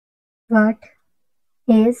What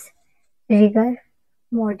is rigor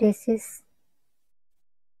mortis?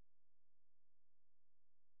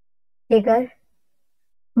 Rigor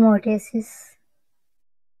mortis.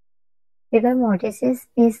 Rigor mortis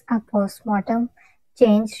is a postmortem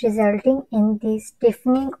change resulting in the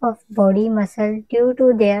stiffening of body muscle due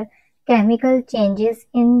to their chemical changes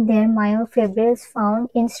in their myofibrils found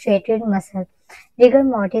in striated muscle. Rigor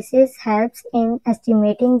mortis helps in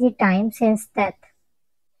estimating the time since death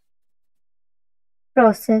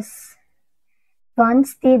process.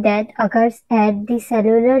 Once the death occurs at the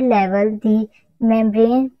cellular level, the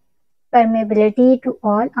membrane permeability to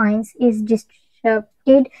all ions is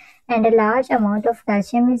disrupted and a large amount of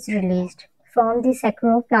calcium is released from the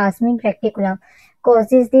sacroplasmic reticulum,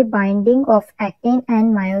 causes the binding of actin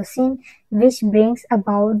and myosin, which brings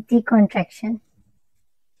about the contraction.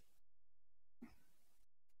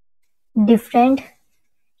 Different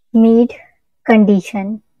meat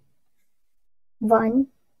condition. 1.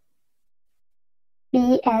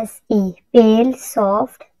 PSE, pale,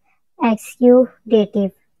 soft,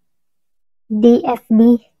 exudative.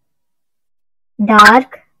 DFD,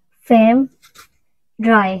 dark, firm,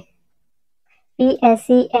 dry.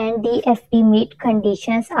 PSE and DFD meat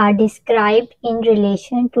conditions are described in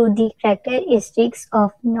relation to the characteristics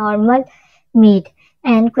of normal meat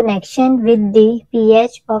and connection with the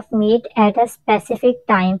pH of meat at a specific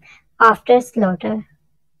time after slaughter.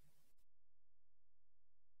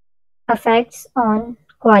 Effects on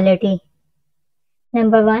quality.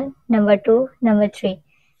 Number 1, number 2, number 3.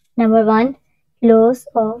 Number 1, loss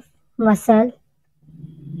of muscle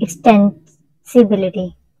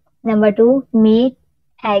extensibility. Number 2, meat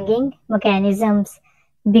aging mechanisms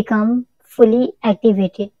become fully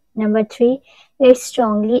activated. Number 3, it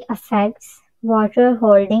strongly affects water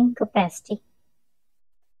holding capacity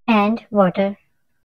and water.